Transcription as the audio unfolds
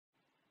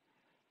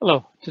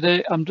Hello,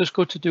 today I'm just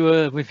going to do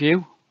a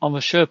review on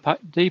the SCHEPPACH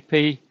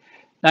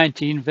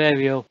DP19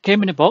 Vario.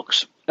 Came in a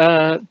box,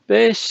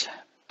 base,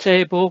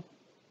 table,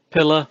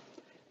 pillar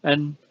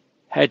and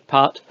head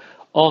part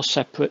all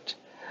separate.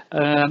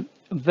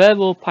 They're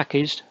all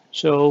packaged,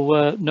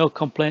 so no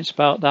complaints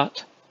about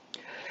that.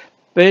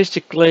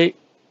 Basically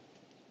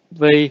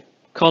the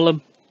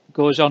column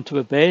goes onto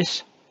the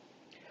base.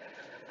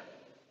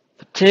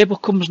 The table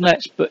comes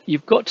next, but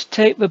you've got to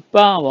take the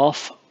bar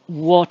off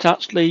what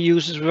actually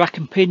uses rack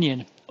and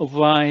pinion,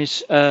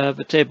 otherwise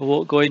the table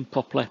won't go in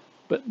properly,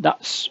 but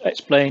that's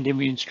explained in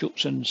the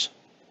instructions.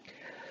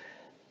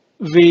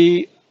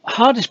 The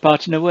hardest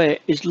part in a way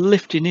is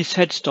lifting this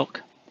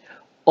headstock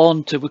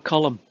onto the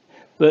column,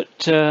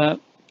 but a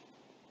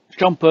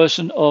strong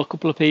person or a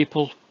couple of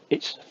people,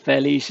 it's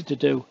fairly easy to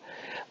do.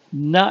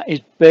 And that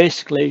is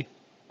basically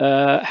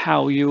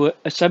how you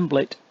assemble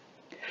it.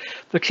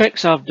 The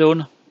tricks I've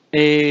done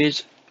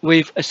is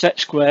with a set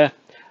square.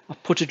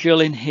 I've put a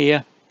drill in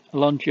here, a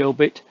long drill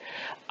bit,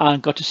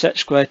 and got a set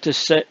square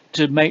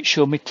to make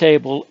sure my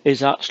table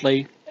is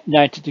actually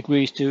 90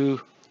 degrees to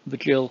the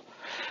drill.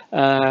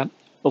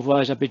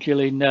 Otherwise I'd be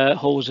drilling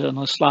holes on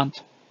a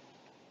slant.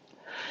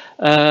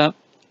 The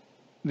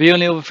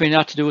only other thing I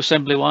had to do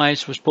assembly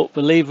wise was put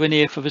the lever in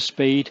here for the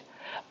speed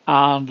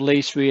and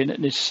lathe 3 in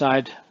at this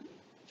side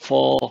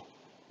for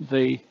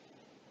the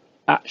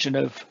action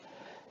of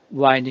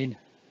winding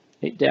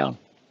it down.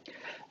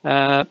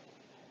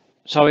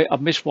 Sorry,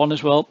 I've missed one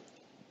as well.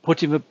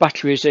 Putting the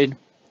batteries in.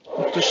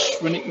 I'll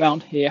just run it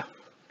round here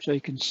so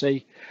you can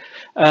see.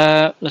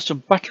 There's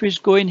some batteries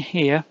going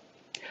here,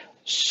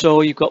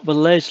 so you've got the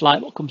lathe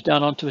light that comes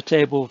down onto the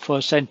table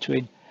for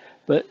centering.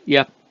 But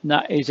yeah,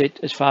 that is it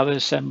as far as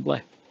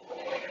assembly.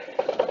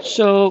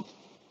 So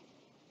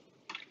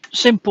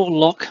simple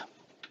lock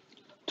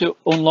to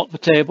unlock the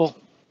table,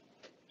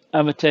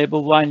 and the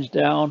table winds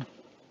down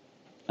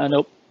and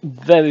up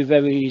very,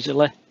 very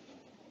easily.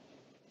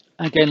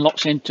 Again,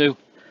 locks into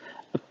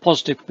a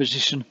positive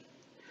position.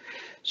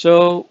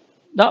 So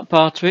that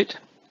part of it,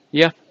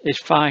 yeah, is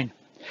fine.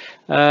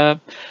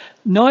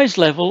 Noise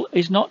level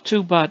is not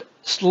too bad.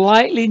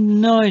 Slightly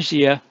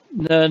noisier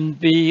than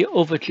the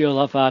other drill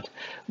I've had,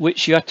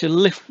 which you had to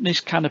lift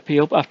this canopy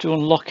up after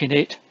unlocking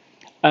it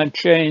and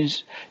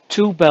change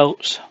 2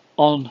 belts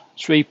on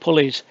 3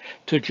 pulleys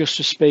to adjust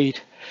the speed.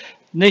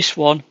 And this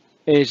one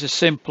is as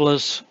simple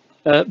as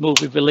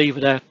moving the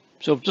lever there.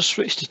 So I've just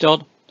switched it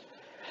on.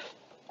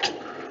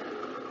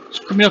 It's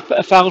coming up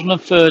at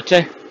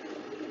 1030.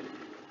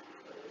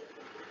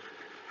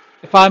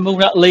 If I move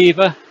that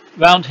lever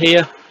round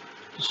here,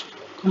 just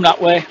come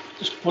that way,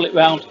 just pull it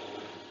round.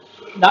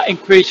 That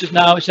increases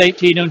now, it's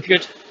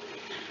 1800,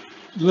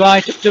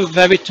 right up to the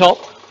very top,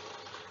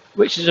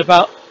 which is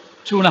about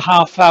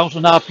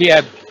 2500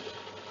 RPM,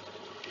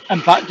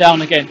 and back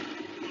down again.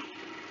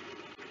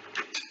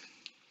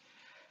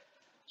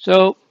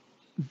 So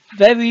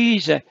very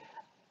easy.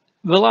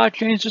 Will I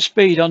change the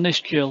speed on this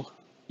drill?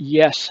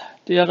 Yes.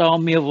 Did I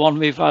on the other one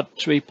we've had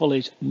 3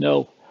 pulleys?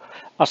 No.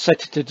 I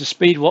set it to the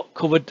speed what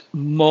covered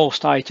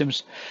most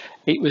items.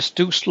 It was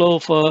too slow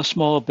for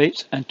smaller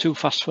bits and too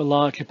fast for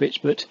larger bits,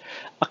 but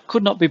I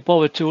could not be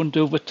bothered to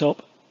undo the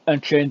top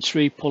and change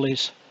 3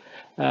 pulleys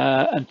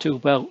and 2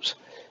 belts.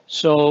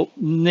 So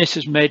this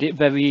has made it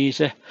very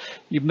easy.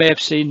 You may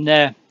have seen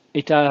there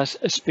it has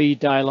a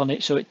speed dial on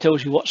it, so it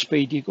tells you what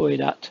speed you're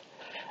going at.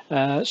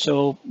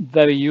 So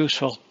very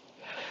useful.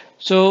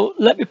 So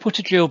let me put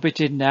a drill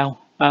bit in now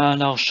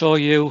and I'll show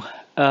you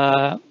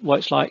what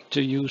it's like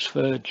to use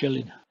for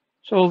drilling.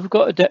 So we've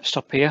got a depth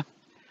stop here.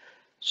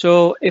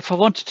 So if I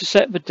wanted to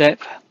set the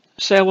depth,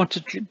 say I want to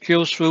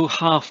drill through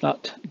half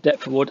that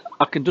depth of wood,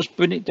 I can just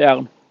bring it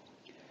down,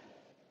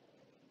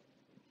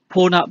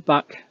 pull that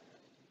back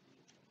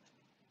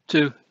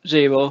to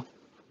 0,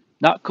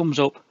 that comes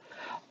up,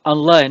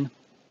 and then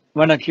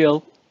when I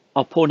drill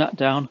I'll pull that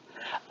down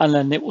and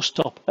then it will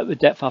stop at the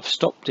depth I've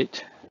stopped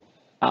it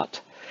at.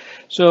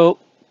 So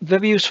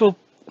very useful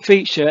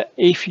feature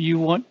if you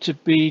want to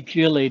be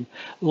drilling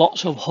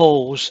lots of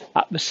holes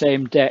at the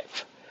same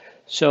depth.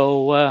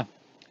 So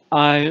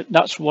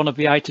that's one of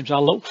the items I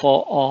look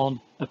for on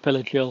a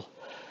pillar drill,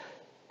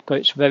 because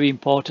it's very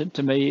important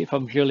to me if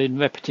I'm drilling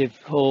repetitive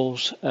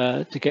holes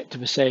to get to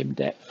the same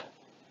depth.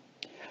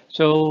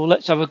 So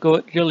let's have a go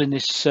at drilling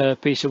this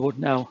piece of wood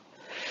now.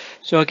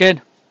 So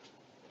again,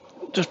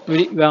 just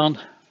bring it round.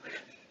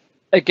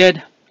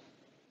 Again,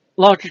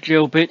 larger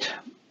drill bit,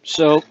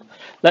 so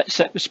let's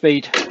set the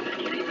speed.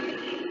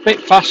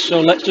 Bit fast,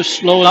 so let's just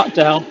slow that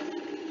down.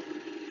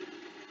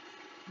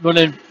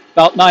 Running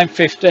about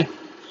 950,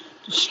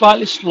 just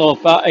slightly slow,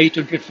 about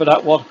 800 for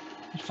that one.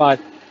 It's fine.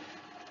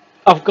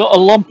 I've got a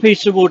long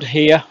piece of wood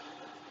here,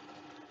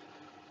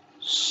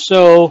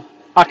 so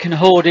I can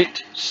hold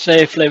it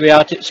safely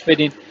without it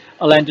spinning.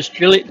 I'll then just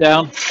drill it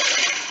down,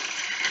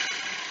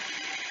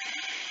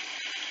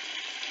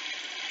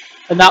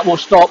 and that will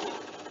stop.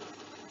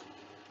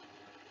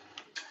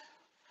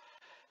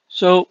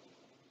 So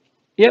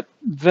yep,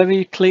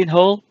 very clean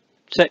hole,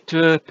 set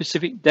to a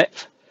specific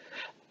depth,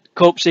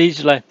 copes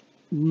easily.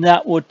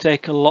 that would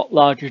take a lot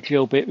larger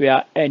drill bit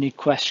without any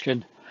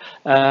question.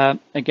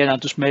 Again, I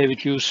just may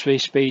reduce the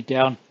speed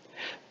down,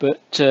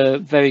 but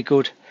very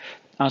good.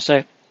 I'll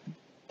say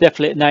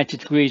definitely at 90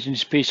 degrees in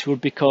this piece of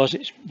wood because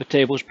the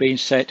table's being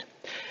set.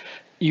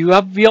 You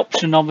have the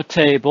option on the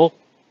table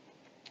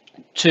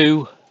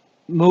to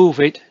move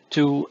it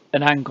to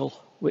an angle,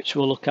 which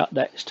we'll look at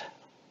next.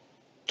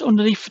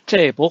 Underneath the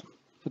table,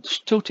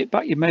 just tilt it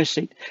back, you may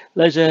see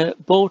there's a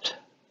bolt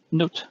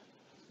nut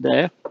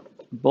there,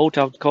 bolt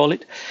I would call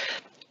it.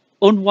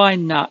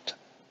 Unwind that,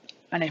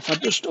 and if I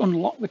just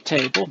unlock the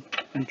table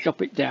and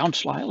drop it down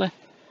slightly,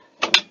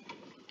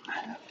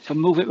 if I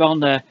move it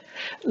around there,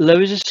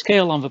 there is a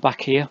scale on the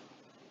back here.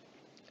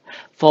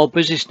 For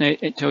business,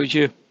 it tells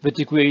you the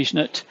degrees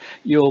that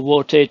you're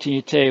rotating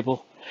your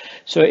table,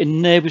 so it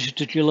enables you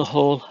to drill a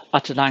hole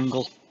at an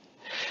angle.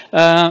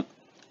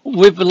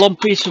 With the long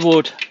piece of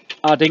wood,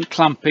 I didn't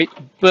clamp it,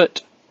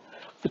 but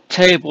the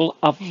table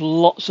have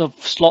lots of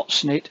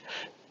slots in it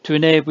to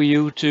enable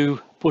you to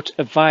put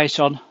a vise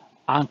on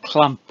and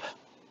clamp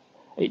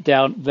it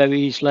down very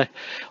easily,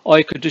 or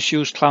you could just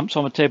use clamps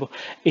on the table.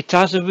 It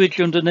has a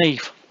ridge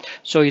underneath,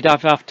 so you'd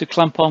either have to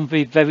clamp on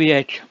the very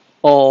edge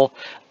or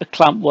a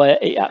clamp where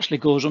it actually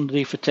goes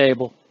underneath the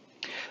table.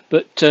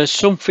 But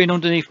something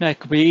underneath there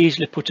could be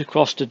easily put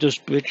across to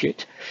just bridge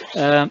it.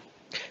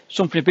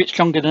 Something a bit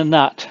stronger than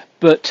that,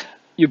 but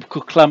you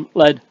could clamp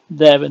lead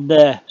there and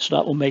there, so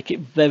that will make it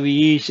very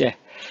easy.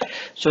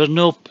 So there's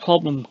no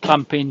problem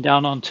clamping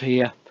down onto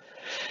here.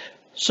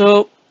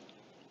 So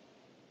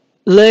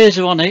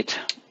laser on it,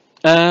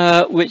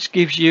 which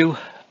gives you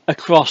a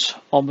cross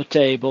on the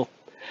table.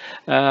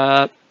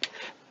 That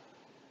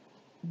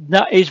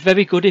is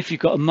very good if you've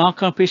got a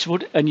mark on a piece of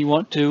wood and you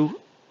want to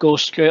go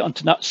straight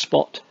onto that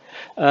spot.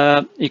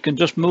 You can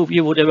just move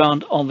your wood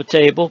around on the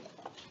table,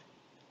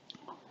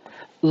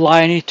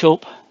 line it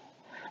up,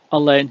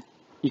 and then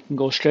you can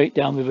go straight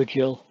down with a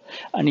drill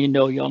and you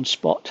know you're on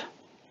spot.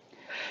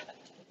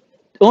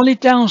 The only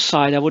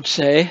downside I would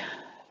say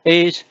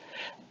is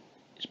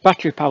it's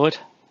battery powered,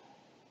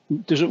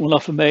 doesn't run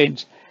off the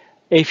mains.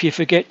 If you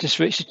forget to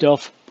switch it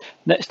off,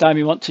 next time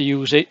you want to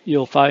use it,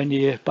 you'll find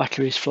your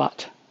battery is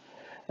flat.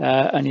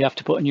 And you have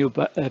to put a new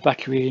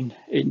battery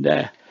in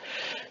there.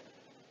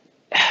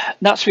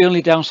 That's the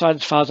only downside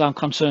as far as I'm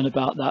concerned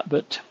about that,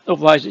 but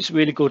otherwise it's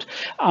really good.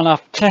 And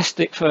I've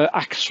tested it for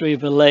accuracy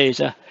of the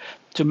laser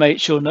to make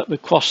sure that the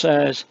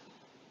crosshairs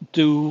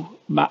do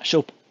match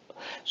up.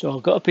 So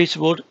I've got a piece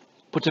of wood,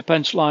 put a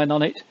pencil line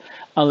on it,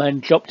 and then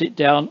dropped it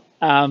down,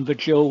 and the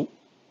drill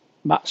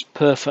matched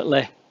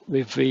perfectly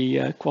with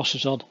the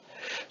crosses on.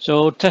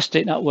 So test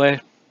it that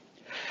way.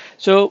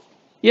 So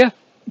yeah,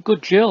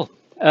 good drill.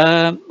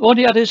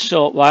 Only had it a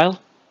short while,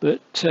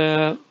 but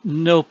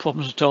no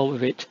problems at all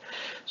with it.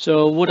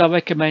 So would I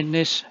recommend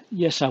this?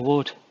 Yes, I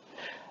would.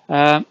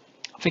 I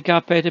think I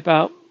paid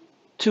about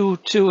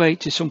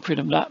 $280 something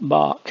of that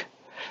mark.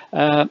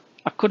 I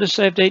could have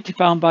saved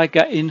 £80 by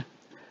getting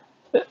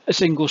a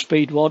single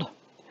speed one,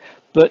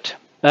 but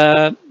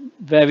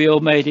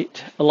Vario made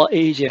it a lot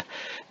easier.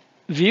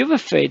 The other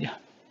thing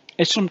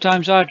is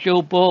sometimes I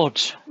drill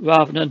boards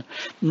rather than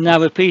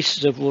narrow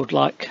pieces of wood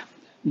like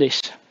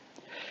this.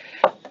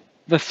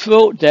 The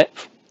throat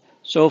depth,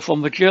 so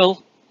from the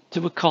drill to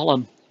the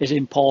column, is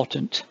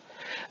important.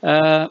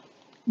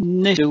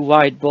 These two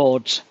wide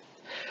boards.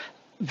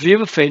 The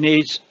other thing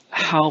is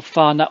how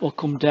far that will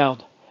come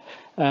down.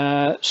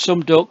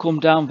 Some don't come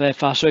down very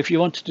far, so if you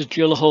wanted to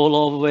drill a hole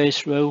all the way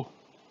through,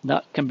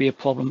 that can be a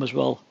problem as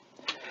well.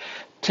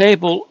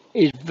 Table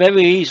is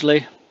very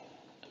easily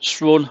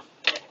thrown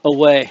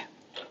away,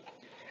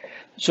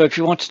 so if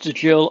you wanted to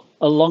drill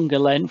a longer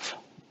length,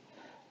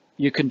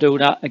 you can do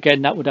that.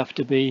 Again, that would have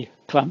to be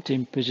clamped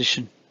in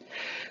position.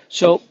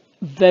 So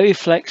very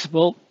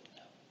flexible.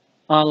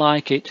 I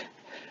like it.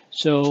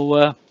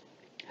 So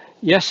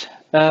yes,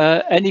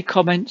 any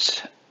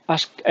comments,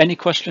 ask any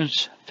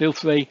questions, feel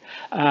free,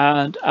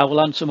 and I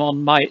will answer them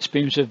on my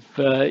experience of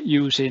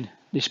using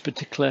this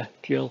particular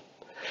drill.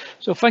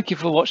 So thank you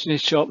for watching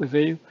this short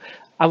review.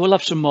 I will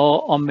have some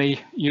more on my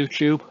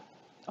YouTube.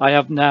 I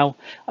have now.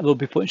 I will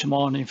be putting some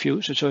more on in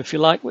future. So if you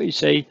like what you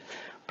see,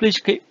 please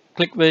click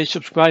the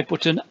subscribe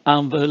button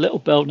and the little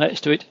bell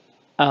next to it,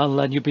 and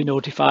then you'll be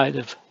notified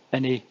of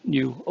any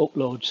new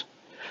uploads.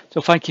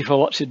 So thank you for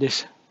watching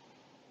this.